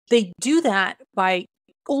they do that by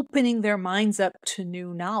opening their minds up to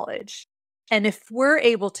new knowledge. And if we're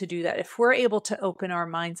able to do that, if we're able to open our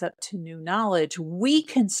minds up to new knowledge, we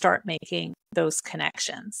can start making those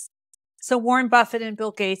connections. So Warren Buffett and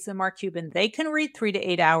Bill Gates and Mark Cuban, they can read 3 to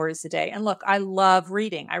 8 hours a day. And look, I love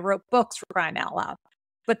reading. I wrote books, for crying out loud.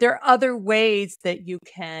 But there are other ways that you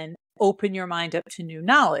can open your mind up to new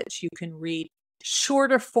knowledge. You can read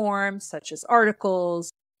shorter forms, such as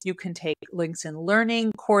articles. You can take LinkedIn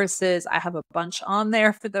Learning courses. I have a bunch on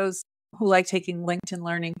there for those who like taking LinkedIn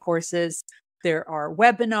Learning courses. There are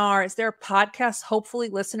webinars, there are podcasts. Hopefully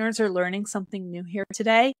listeners are learning something new here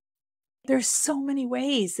today. There's so many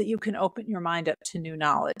ways that you can open your mind up to new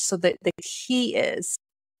knowledge. So that the key is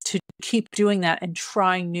to keep doing that and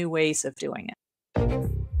trying new ways of doing it.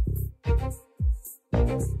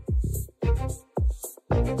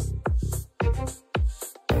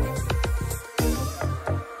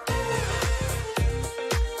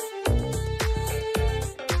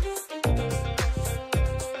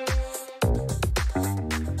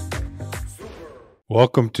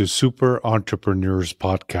 Welcome to Super Entrepreneurs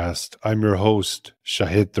Podcast. I'm your host,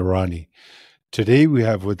 Shahid Durrani. Today we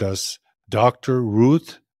have with us Dr.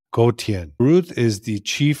 Ruth Gotian. Ruth is the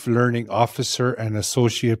Chief Learning Officer and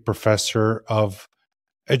Associate Professor of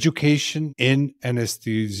Education in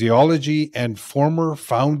Anesthesiology and former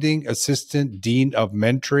Founding Assistant Dean of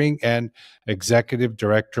Mentoring and Executive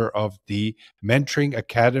Director of the Mentoring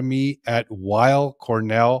Academy at Weill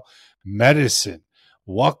Cornell Medicine.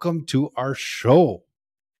 Welcome to our show.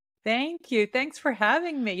 Thank you. Thanks for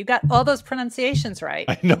having me. You got all those pronunciations right.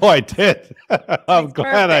 I know I did. I'm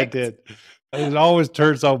glad perfect. I did. It always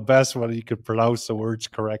turns out best when you can pronounce the words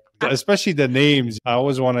correctly, especially the names. I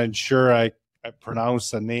always want to ensure I pronounce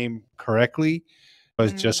the name correctly,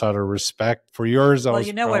 but just out of respect for yours. Well,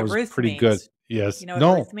 you know what Ruth pretty means. good. Yes. You know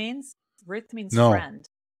what Ruth means? Ruth means friend.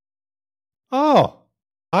 Oh,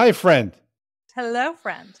 hi, friend. Hello,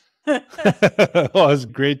 friend. Well, it's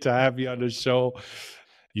great to have you on the show.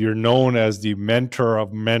 You're known as the mentor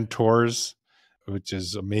of mentors, which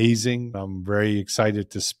is amazing. I'm very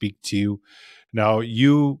excited to speak to you. Now,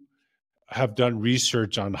 you have done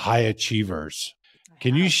research on high achievers.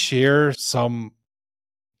 Can you share some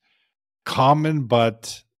common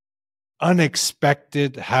but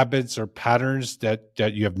unexpected habits or patterns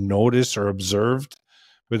that you have noticed or observed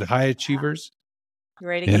with high achievers? You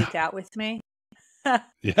ready to geek out with me?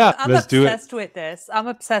 Yeah, let's do it. I'm obsessed with this. I'm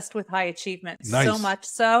obsessed with high achievement. Nice. So much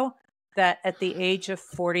so that at the age of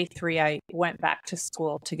 43, I went back to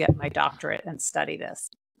school to get my doctorate and study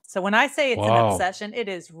this. So when I say it's an obsession, it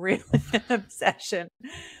is really an obsession.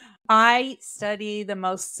 I study the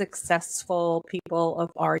most successful people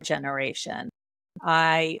of our generation.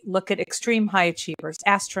 I look at extreme high achievers,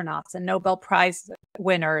 astronauts and Nobel Prize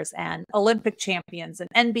winners and Olympic champions and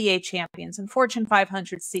NBA champions and Fortune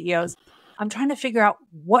 500 CEOs. I'm trying to figure out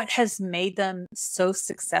what has made them so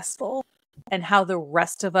successful and how the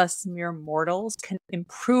rest of us mere mortals can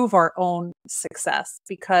improve our own success,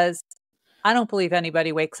 because I don't believe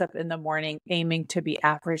anybody wakes up in the morning aiming to be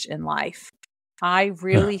average in life. I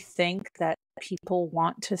really think that people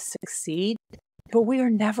want to succeed, but we are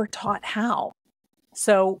never taught how.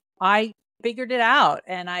 So I figured it out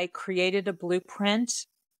and I created a blueprint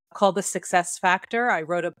called The Success Factor. I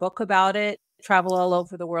wrote a book about it, travel all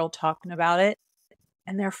over the world talking about it.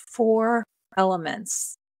 And there are 4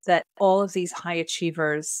 elements that all of these high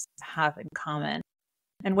achievers have in common.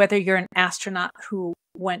 And whether you're an astronaut who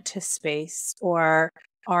went to space or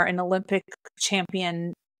are an Olympic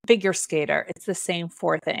champion figure skater, it's the same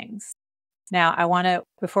 4 things. Now,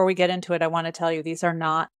 before we get into it, I want to tell you these are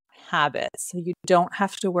not habits. So you don't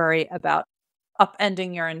have to worry about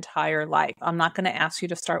upending your entire life. I'm not going to ask you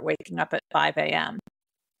to start waking up at 5 a.m.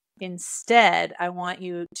 Instead, I want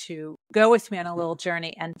you to go with me on a little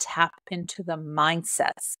journey and tap into the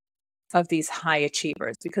mindsets of these high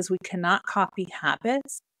achievers, because we cannot copy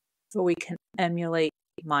habits, but we can emulate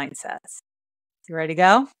mindsets. You ready to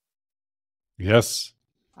go? Yes.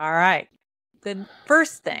 All right. The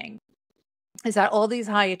first thing is that all these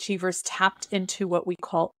high achievers tapped into what we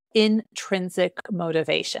call intrinsic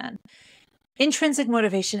motivation. Intrinsic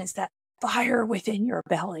motivation is that fire within your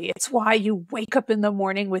belly. It's why you wake up in the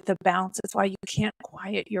morning with a bounce. It's why you can't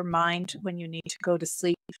quiet your mind when you need to go to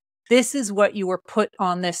sleep. This is what you were put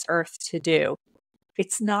on this earth to do.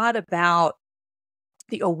 It's not about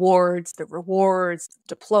the awards, the rewards,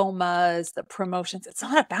 diplomas, the promotions. It's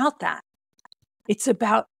not about that. It's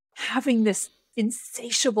about having this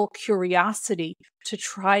insatiable curiosity to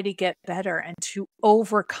try to get better and to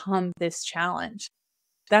overcome this challenge.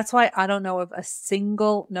 That's why I don't know of a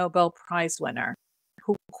single Nobel Prize winner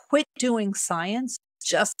who quit doing science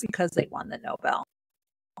just because they won the Nobel.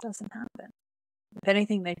 It doesn't happen. If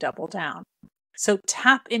anything, they double down. So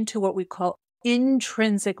tap into what we call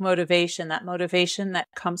intrinsic motivation, that motivation that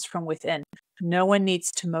comes from within. No one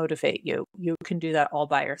needs to motivate you. You can do that all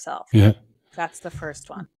by yourself. Yeah. That's the first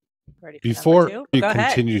one. Ready for Before number 2? you Go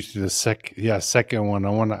continue ahead. to the second one, I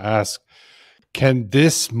want to ask, can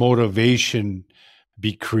this motivation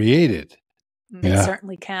be created? It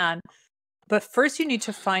certainly can. But first, you need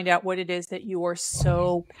to find out what it is that you are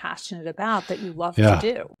so passionate about that you love to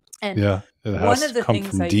do. And one of the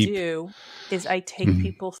things I do is I take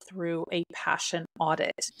people through a passion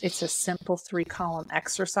audit. It's a simple 3-column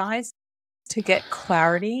exercise to get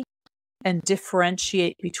clarity and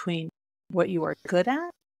differentiate between what you are good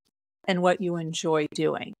at and what you enjoy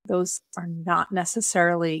doing. Those are not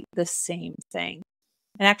necessarily the same thing.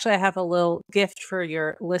 And actually, I have a little gift for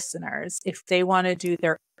your listeners. If they want to do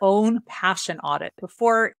their own passion audit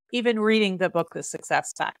before even reading the book, The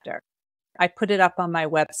Success Factor, I put it up on my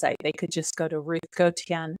website. They could just go to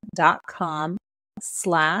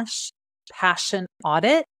ruthgotian.com/passion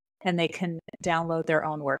audit, and they can download their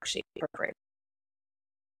own worksheet for free.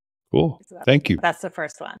 Cool. Thank you. That's the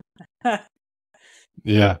first one.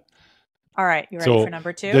 Yeah. All right. You ready for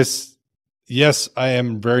number 2? Yes, I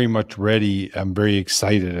am very much ready. I'm very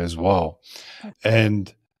excited as well.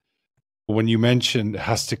 And when you mentioned it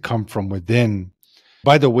has to come from within,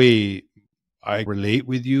 by the way, I relate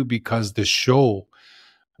with you because the show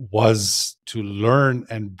was to learn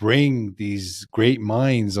and bring these great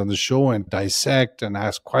minds on the show and dissect and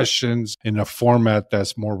ask questions in a format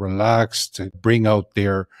that's more relaxed to bring out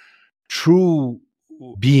their true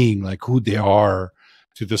being, like who they are,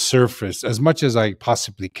 to the surface as much as I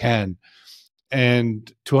possibly can,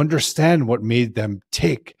 and to understand what made them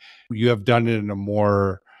tick. You have done it in a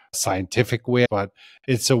more scientific way, but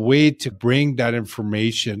it's a way to bring that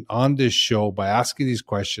information on this show by asking these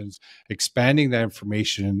questions, expanding that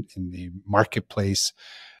information in the marketplace,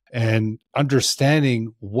 and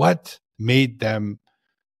understanding what made them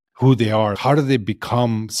who they are. How do they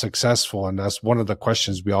become successful? And that's one of the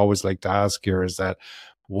questions we always like to ask here, is that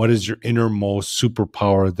what is your innermost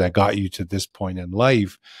superpower that got you to this point in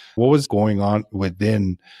life? What was going on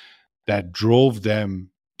within that drove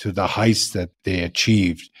them to the heights that they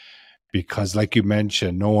achieved? Because like you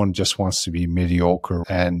mentioned, no one just wants to be mediocre.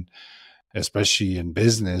 And especially in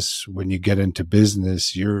business, when you get into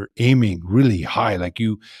business, you're aiming really high. Like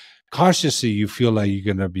you consciously, you feel like you're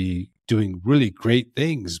going to be doing really great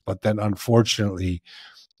things. But then unfortunately,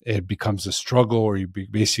 it becomes a struggle, or you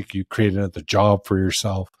create another job for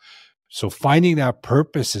yourself. So finding that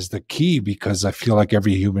purpose is the key, because I feel like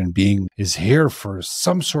every human being is here for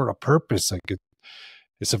some sort of purpose. Like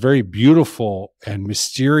it's a very beautiful and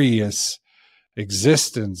mysterious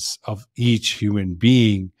existence of each human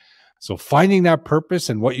being. So finding that purpose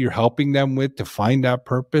and what you're helping them with to find that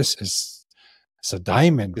purpose it's a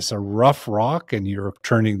diamond. It's a rough rock, and you're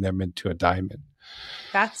turning them into a diamond.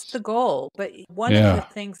 That's the goal. But one of the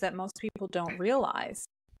things that most people don't realize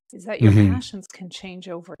is that your passions can change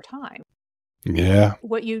over time. Yeah.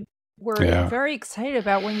 What you were very excited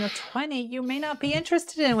about when you're 20, you may not be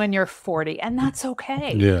interested in when you're 40, and that's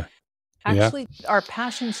okay. Yeah. Actually, our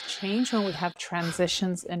passions change when we have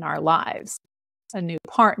transitions in our lives. A new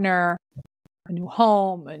partner, a new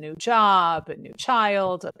home, a new job, a new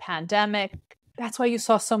child, a pandemic. That's why you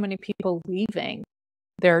saw so many people leaving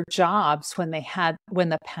their jobs when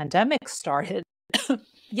the pandemic started.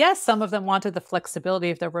 Yes, some of them wanted the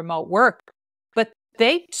flexibility of the remote work, but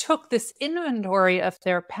they took this inventory of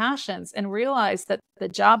their passions and realized that the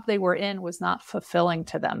job they were in was not fulfilling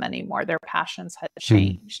to them anymore. Their passions had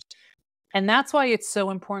changed. And that's why it's so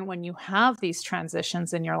important when you have these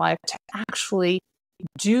transitions in your life to actually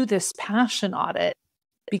do this passion audit,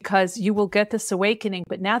 because you will get this awakening.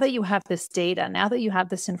 But now that you have this data, now that you have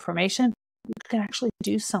this information, you can actually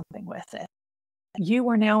do something with it. You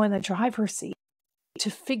are now in the driver's seat to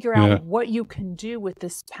figure out what you can do with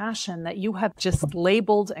this passion that you have just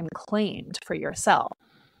labeled and claimed for yourself.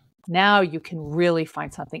 Now you can really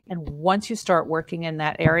find something. And once you start working in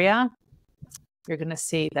that area, you're going to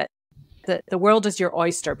see that the world is your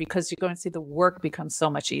oyster, because you're going to see the work becomes so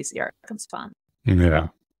much easier. It becomes fun. Yeah.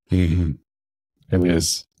 It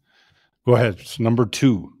is. Go ahead. It's number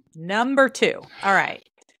 2. Number 2. All right.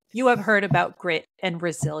 You have heard about grit and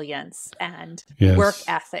resilience and work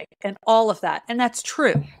ethic and all of that. And that's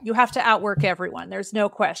true. You have to outwork everyone. There's no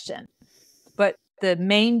question. But the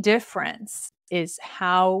main difference is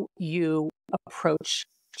how you approach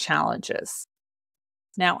challenges.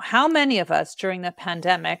 Now, how many of us during the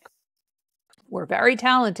pandemic were very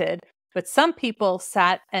talented, but some people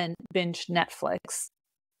sat and binged Netflix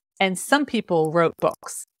And some people wrote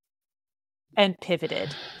books and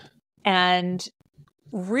pivoted. And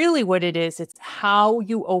really what it is, it's how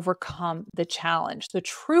you overcome the challenge. The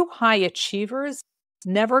true high achievers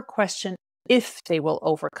never question if they will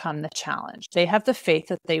overcome the challenge. They have the faith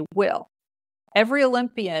that they will. Every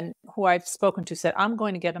Olympian who I've spoken to said, I'm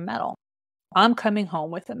going to get a medal. I'm coming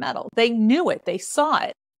home with a medal. They knew it. They saw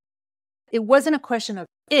it. It wasn't a question of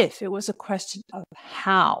if, it was a question of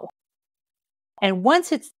how. And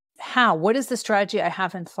once it's how, what is the strategy I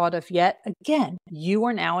haven't thought of yet? Again, you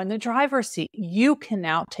are now in the driver's seat. You can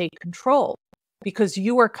now take control because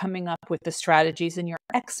you are coming up with the strategies and you're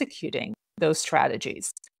executing those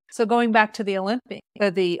strategies. So going back to the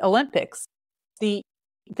Olympics,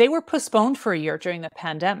 they were postponed for a year during the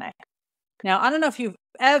pandemic. Now, I don't know if you've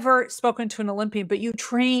ever spoken to an Olympian, but you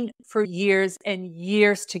train for years and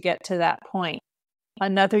years to get to that point.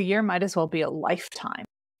 Another year might as well be a lifetime.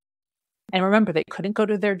 And remember, they couldn't go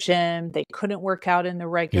to their gym. They couldn't work out in the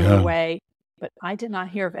regular way. But I did not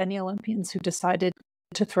hear of any Olympians who decided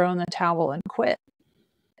to throw in the towel and quit.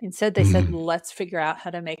 Instead, they said, let's figure out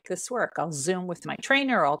how to make this work. I'll Zoom with my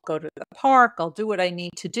trainer. I'll go to the park. I'll do what I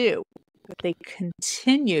need to do. But they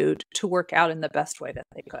continued to work out in the best way that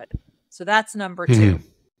they could. So that's number two,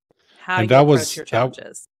 how you approach your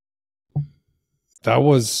challenges. That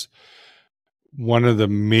was one of the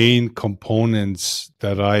main components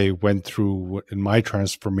that I went through in my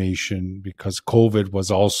transformation, because COVID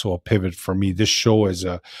was also a pivot for me. This show is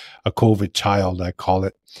a COVID child, I call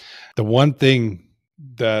it. The one thing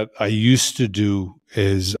that I used to do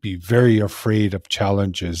is be very afraid of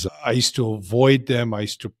challenges. I used to avoid them. I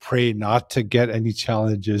used to pray not to get any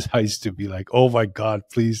challenges. I used to be like, oh my God,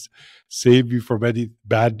 please save me from any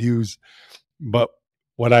bad news. But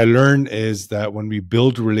what I learned is that when we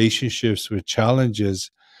build relationships with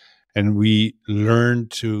challenges and we learn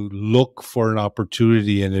to look for an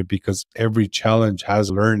opportunity in it, because every challenge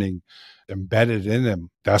has learning embedded in them.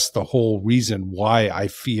 That's the whole reason why I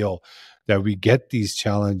feel that we get these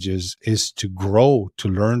challenges, is to grow, to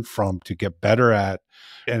learn from, to get better at.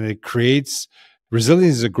 And it creates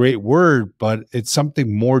resilience is a great word, but it's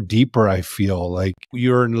something more deeper. I feel like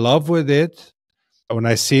you're in love with it. When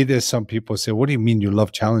I say this, some people say, what do you mean you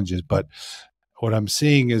love challenges? But what I'm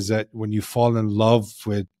saying is that when you fall in love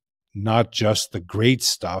with not just the great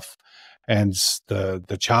stuff and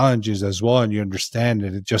the challenges as well, and you understand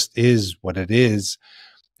that it just is what it is,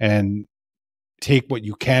 and take what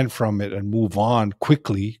you can from it and move on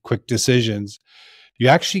quickly, quick decisions, you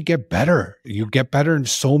actually get better. You get better in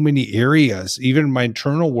so many areas. Even in my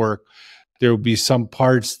internal work, there will be some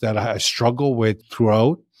parts that I struggle with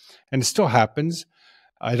throughout, and it still happens.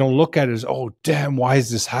 I don't look at it as, oh, damn, why is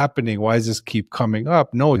this happening? Why does this keep coming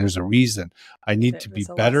up? No, there's a reason. I need to be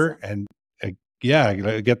better and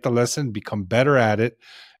get the lesson, become better at it.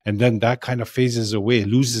 And then that kind of phases away,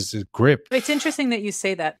 loses its grip. It's interesting that you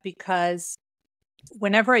say that, because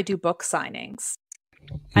whenever I do book signings,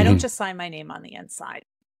 I don't just sign my name on the inside.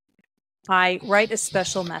 I write a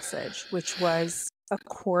special message, which was a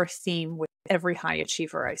core theme with every high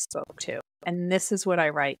achiever I spoke to. And this is what I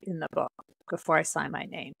write in the book before I sign my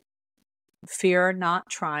name. Fear not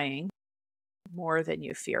trying more than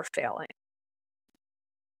you fear failing.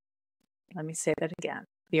 Let me say that again.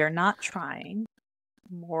 Fear not trying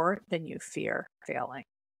more than you fear failing.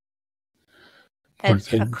 And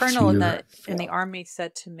a colonel in the army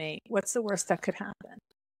said to me, what's the worst that could happen?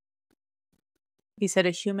 He said,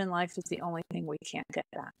 a human life is the only thing we can't get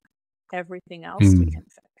back. Everything else we can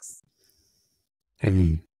fix.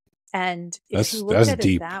 And if you look at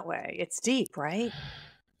it that way, it's deep, right?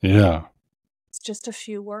 Yeah. It's just a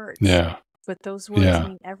few words. Yeah. But those words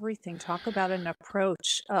mean everything. Talk about an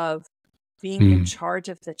approach of being in charge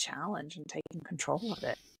of the challenge and taking control of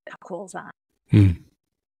it. How cool is that?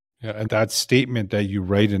 Yeah, and that statement that you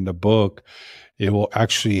write in the book, it will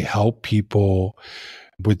actually help people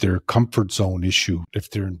with their comfort zone issue.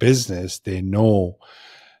 If they're in business, they know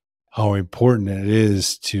how important it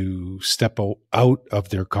is to step out of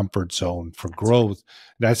their comfort zone for growth.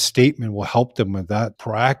 That statement will help them with that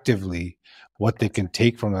proactively. What they can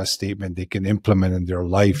take from that statement, they can implement in their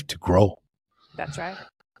life to grow. That's right.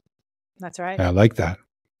 That's right. I like that.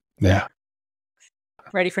 Yeah.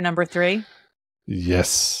 Ready for number 3?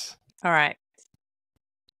 Yes. All right.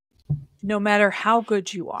 No matter how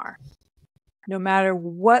good you are, no matter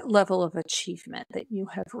what level of achievement that you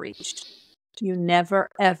have reached, you never,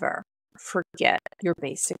 ever forget your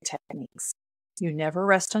basic techniques. You never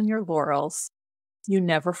rest on your laurels. You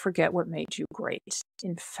never forget what made you great.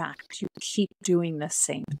 In fact, you keep doing the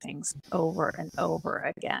same things over and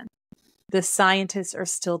over again. The scientists are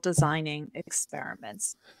still designing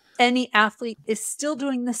experiments. any athlete is still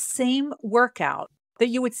doing the same workout that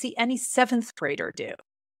you would see any 7th grader do.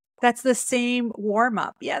 That's the same warm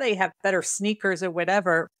up. Yeah, they have better sneakers or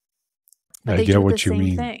whatever, but I they get do the what you same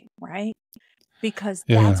mean. thing, right? Because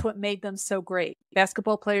Yeah. that's what made them so great.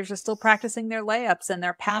 Basketball players are still practicing their layups and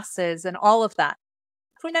their passes and all of that.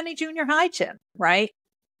 From any junior high gym, right?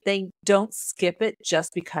 They don't skip it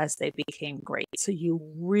just because they became great. So you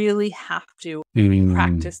really have to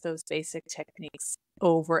practice those basic techniques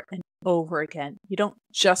over and over again. You don't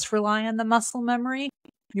just rely on the muscle memory.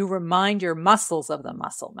 You remind your muscles of the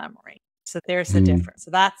muscle memory. So there's the difference.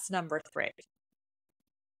 So that's number 3.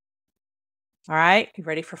 All right. You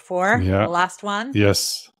ready for 4? Yeah. The last one?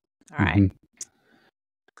 Yes. All right.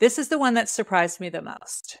 This is the one that surprised me the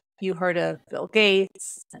most. You heard of Bill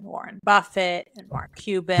Gates and Warren Buffett and Mark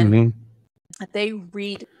Cuban. They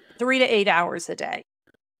read 3 to 8 hours a day.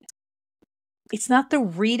 It's not the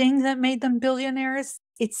reading that made them billionaires.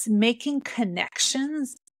 It's making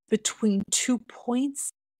connections between 2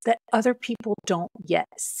 points that other people don't yet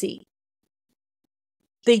see.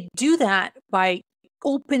 They do that by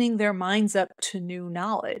opening their minds up to new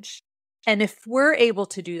knowledge. And if we're able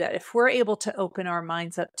to do that, if we're able to open our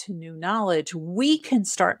minds up to new knowledge, we can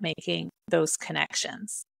start making those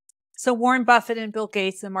connections. So Warren Buffett and Bill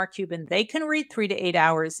Gates and Mark Cuban, they can read 3 to 8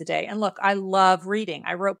 hours a day. And look, I love reading.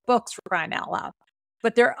 I wrote books, for crying out loud.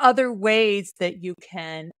 But there are other ways that you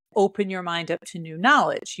can open your mind up to new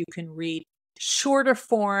knowledge. You can read shorter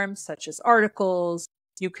forms, such as articles.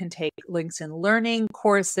 You can take LinkedIn Learning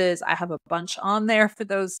courses. I have a bunch on there for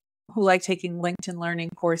those who like taking LinkedIn Learning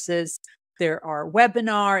courses. There are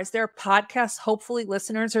webinars, there are podcasts. Hopefully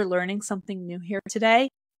listeners are learning something new here today.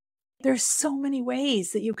 There's so many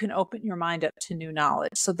ways that you can open your mind up to new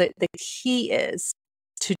knowledge. So that the key is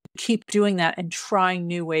to keep doing that and trying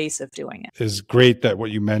new ways of doing it. It's great that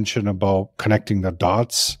what you mentioned about connecting the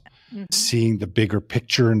dots, seeing the bigger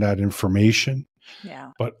picture in that information.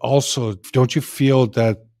 Yeah. But also, don't you feel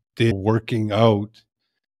that they're working out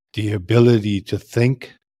the ability to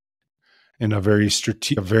think in a very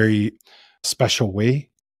strategic, a very special way?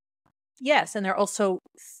 Yes. And they're also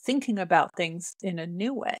thinking about things in a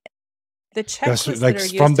new way. The That's checklists like that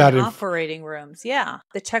are from used that in operating rooms. Yeah.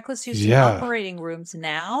 The checklists used in Yeah. operating rooms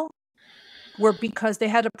now were because they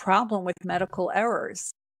had a problem with medical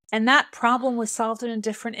errors. And that problem was solved in a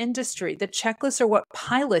different industry. The checklists are what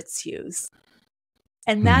pilots use.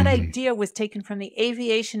 And that idea was taken from the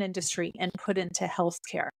aviation industry and put into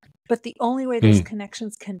healthcare. But the only way those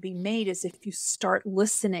connections can be made is if you start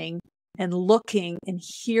listening and looking and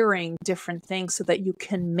hearing different things so that you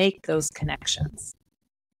can make those connections.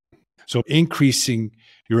 So increasing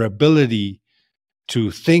your ability to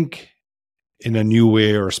think in a new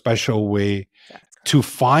way or a special way, to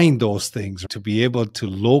find those things, to be able to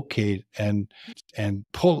locate and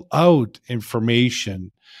pull out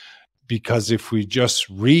information. Because if we just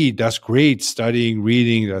read, that's great. Studying,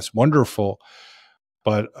 reading, that's wonderful.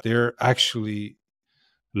 But they're actually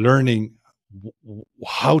learning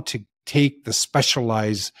how to take the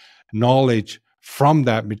specialized knowledge from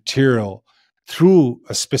that material through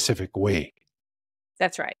a specific way.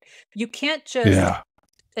 That's right. You can't just,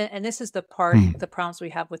 and this is the part, the problems we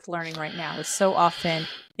have with learning right now is so often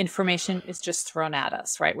information is just thrown at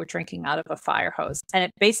us, right? We're drinking out of a fire hose and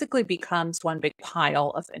it basically becomes one big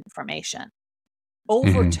pile of information.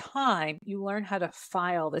 Over time, you learn how to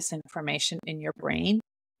file this information in your brain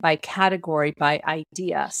by category, by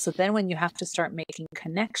idea. So then when you have to start making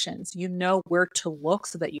connections, you know where to look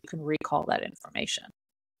so that you can recall that information.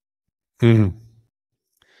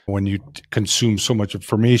 When you consume so much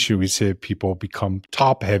information, we say people become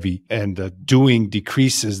top heavy and the doing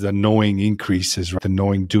decreases, the knowing increases, right? The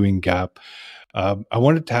knowing doing gap. I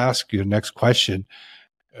wanted to ask you the next question.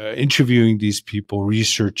 Interviewing these people,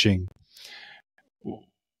 researching,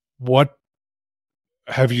 what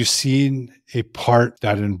have you seen a part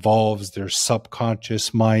that involves their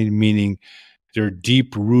subconscious mind, meaning their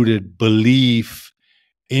deep-rooted belief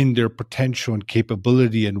in their potential and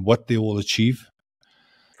capability and what they will achieve?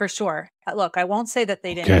 For sure. Look, I won't say that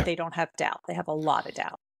they don't have doubt. They have a lot of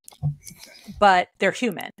doubt. But they're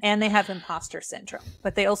human and they have imposter syndrome.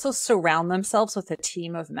 But they also surround themselves with a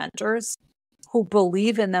team of mentors who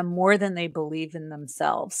believe in them more than they believe in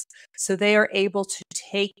themselves. So they are able to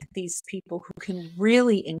take these people who can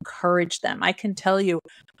really encourage them. I can tell you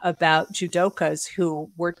about judokas who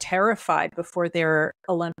were terrified before their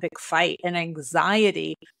Olympic fight and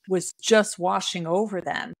anxiety was just washing over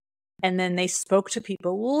them. And then they spoke to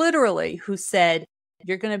people literally who said,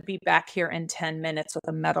 you're going to be back here in 10 minutes with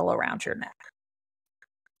a medal around your neck.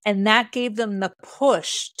 And that gave them the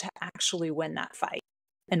push to actually win that fight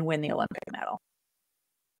and win the Olympic medal.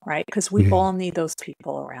 right? Because we all need those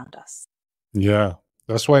people around us. Yeah.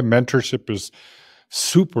 That's why mentorship is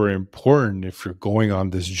super important if you're going on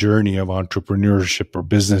this journey of entrepreneurship or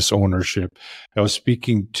business ownership. I was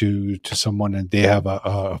speaking to someone, and they have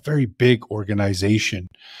a very big organization,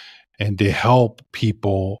 and they help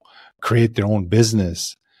people create their own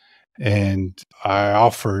business. And I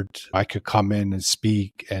offered I could come in and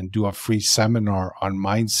speak and do a free seminar on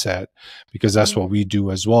mindset, because that's what we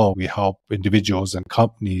do as well. We help individuals and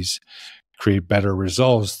companies create better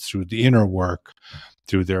results through the inner work,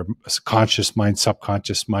 through their conscious mind,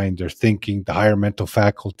 subconscious mind, their thinking, the higher mental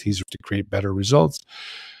faculties to create better results.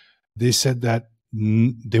 They said that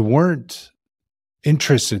they weren't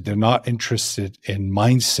interested. They're not interested in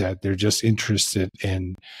mindset. They're just interested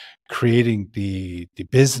in creating the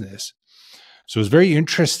business. So it's very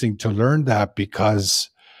interesting to learn that, because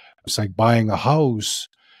it's like buying a house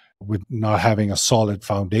with not having a solid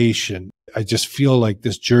foundation. I just feel like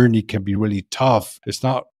this journey can be really tough. It's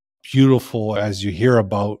not beautiful as you hear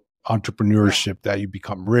about entrepreneurship, that you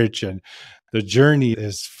become rich, and the journey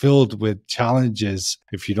is filled with challenges.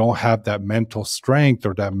 If you don't have that mental strength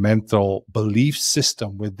or that mental belief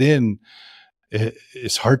system within,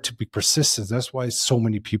 it's hard to be persistent. That's why so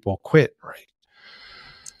many people quit, right?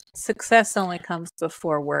 Success only comes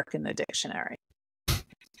before work in the dictionary.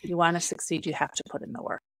 You want to succeed, you have to put in the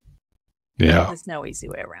work. Yeah. There's no easy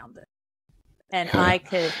way around it. And I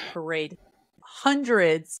could parade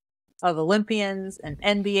hundreds of Olympians and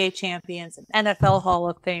NBA champions and NFL Hall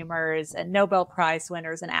of Famers and Nobel Prize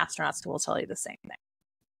winners and astronauts who will tell you the same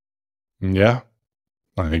thing. Yeah,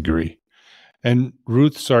 I agree. And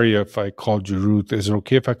Ruth, sorry if I called you Ruth. Is it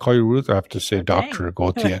okay if I call you Ruth? I have to say Dr.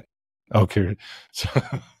 Gotian. Okay. So,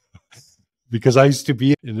 because I used to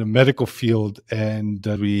be in the medical field, and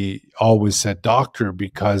we always said doctor,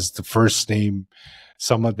 because the first name,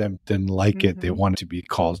 some of them didn't like it. They wanted to be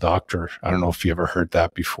called doctor. I don't know if you ever heard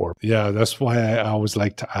that before. Yeah, that's why I always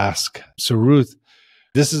like to ask. So Ruth,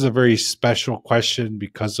 this is a very special question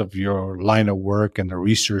because of your line of work and the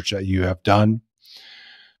research that you have done.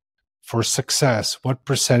 For success, what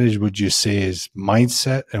percentage would you say is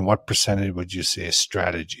mindset, and what percentage would you say is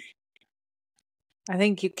strategy? I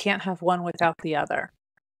think you can't have one without the other.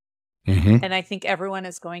 And I think everyone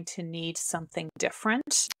is going to need something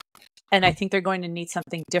different. And I think they're going to need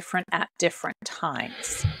something different at different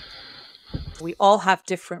times. We all have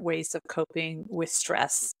different ways of coping with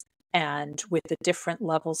stress and with the different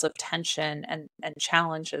levels of tension and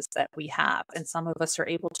challenges that we have. And some of us are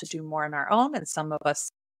able to do more on our own, and some of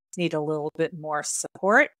us need a little bit more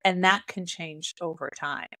support. And that can change over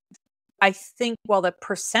time. I think while the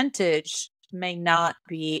percentage may not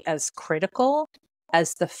be as critical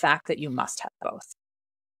as the fact that you must have both.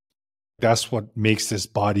 That's what makes this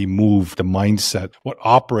body move, the mindset. What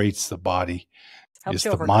operates the body is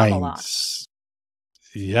the mind.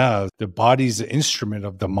 Yeah, the body's the instrument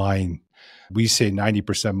of the mind. We say 90%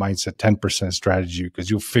 mindset, 10% strategy, because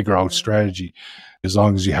you'll figure out strategy. As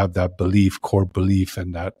long as you have that belief, core belief,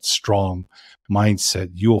 and that strong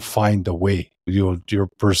mindset, you'll find a way. You'll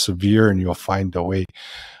persevere, and you'll find a way.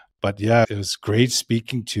 But yeah, it was great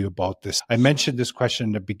speaking to you about this. I mentioned this question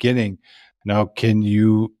in the beginning. Now, can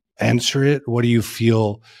you answer it? What do you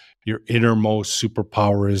feel your innermost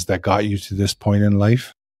superpower is that got you to this point in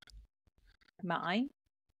life? Mine?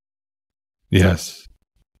 Yes.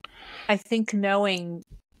 I think knowing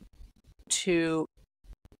two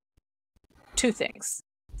things.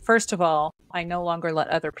 First of all, I no longer let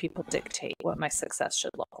other people dictate what my success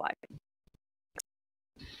should look like.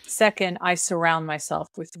 Second, I surround myself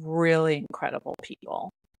with really incredible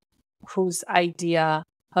people whose idea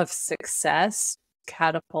of success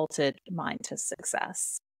catapulted mine to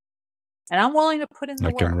success. And I'm willing to put in the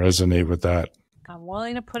work. I can resonate with that. I'm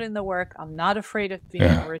willing to put in the work. I'm not afraid of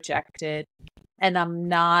being rejected. And I'm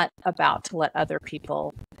not about to let other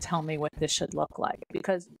people tell me what this should look like,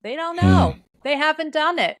 because they don't know. They haven't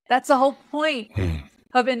done it. That's the whole point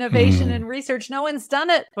of innovation and research. No one's done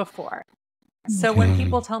it before. So when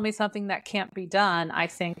people tell me something that can't be done, I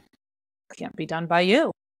think it can't be done by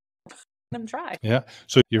you. Let them try. Yeah.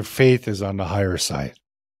 So your faith is on the higher side.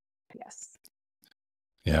 Yes.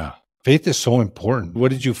 Yeah. Faith is so important.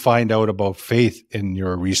 What did you find out about faith in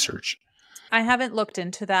your research? I haven't looked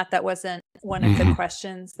into that. That wasn't one of the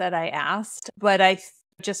questions that I asked, but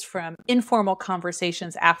just from informal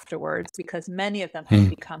conversations afterwards, because many of them have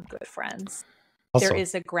become good friends. Awesome. There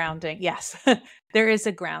is a grounding. Yes, there is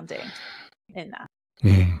a grounding in that,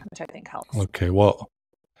 which I think helps. Okay. Well,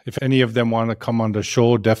 if any of them want to come on the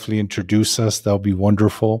show, definitely introduce us. That'll be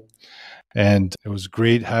wonderful. And it was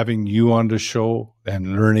great having you on the show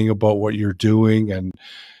and learning about what you're doing. And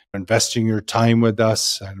investing your time with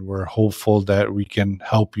us, and we're hopeful that we can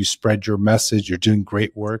help you spread your message. You're doing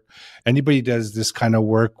great work. Anybody does this kind of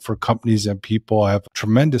work for companies and people, I have a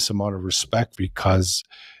tremendous amount of respect, because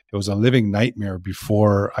it was a living nightmare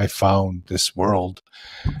before I found this world.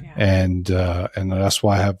 Yeah. And that's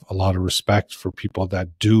why I have a lot of respect for people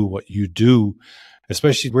that do what you do,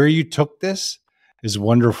 especially where you took this is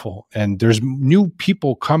wonderful. And there's new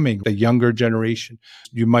people coming, the younger generation.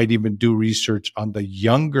 You might even do research on the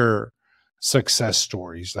younger success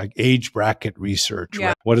stories, like age bracket research. Yeah.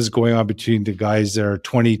 Right? What is going on between the guys that are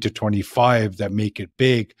 20 to 25 that make it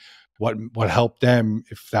big? What helped them,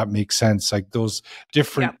 if that makes sense? Like those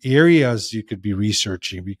different areas you could be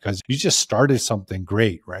researching, because you just started something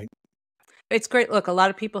great, right? It's great. Look, a lot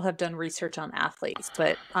of people have done research on athletes,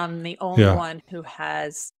 but I'm the only one who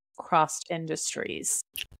has crossed industries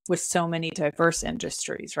with so many diverse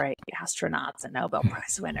industries, right? The astronauts and Nobel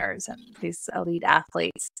Prize winners and these elite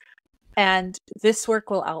athletes. And this work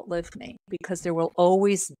will outlive me, because there will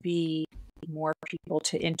always be more people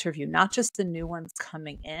to interview, not just the new ones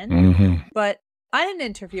coming in, but I didn't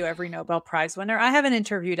interview every Nobel Prize winner. I haven't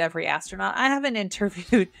interviewed every astronaut. I haven't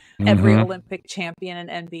interviewed every Olympic champion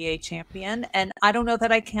and NBA champion. And I don't know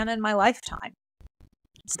that I can in my lifetime.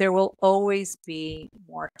 So there will always be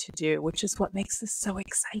more to do, which is what makes this so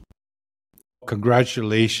exciting.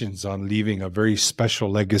 Congratulations on leaving a very special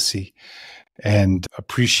legacy, and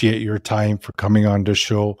appreciate your time for coming on the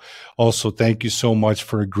show. Also, thank you so much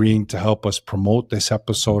for agreeing to help us promote this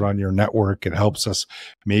episode on your network. It helps us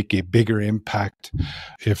make a bigger impact.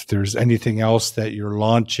 If there's anything else that you're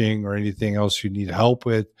launching or anything else you need help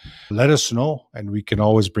with, let us know, and we can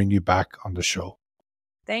always bring you back on the show.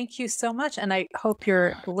 Thank you so much. And I hope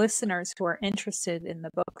your listeners who are interested in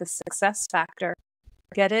the book, The Success Factor,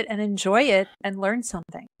 get it and enjoy it and learn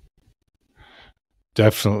something.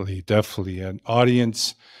 Definitely. And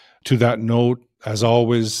audience, to that note, as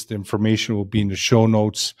always, the information will be in the show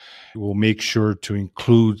notes. We'll make sure to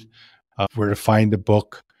include where to find the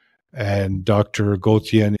book. And Dr.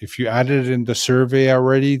 Gotian, if you added it in the survey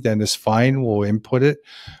already, then it's fine. We'll input it.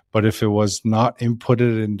 But if it was not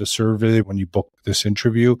inputted in the survey when you book this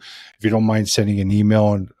interview, if you don't mind sending an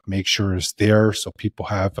email and make sure it's there so people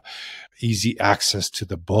have easy access to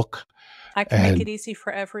the book. I can make it easy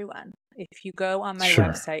for everyone. If you go on my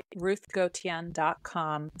website,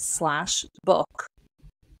 ruthgotian.com/book,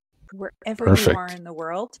 wherever you are in the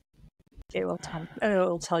world, it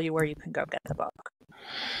will tell you where you can go get the book.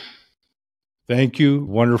 Thank you.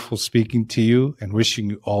 Wonderful speaking to you, and wishing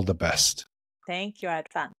you all the best. Thank you. I had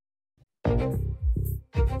fun.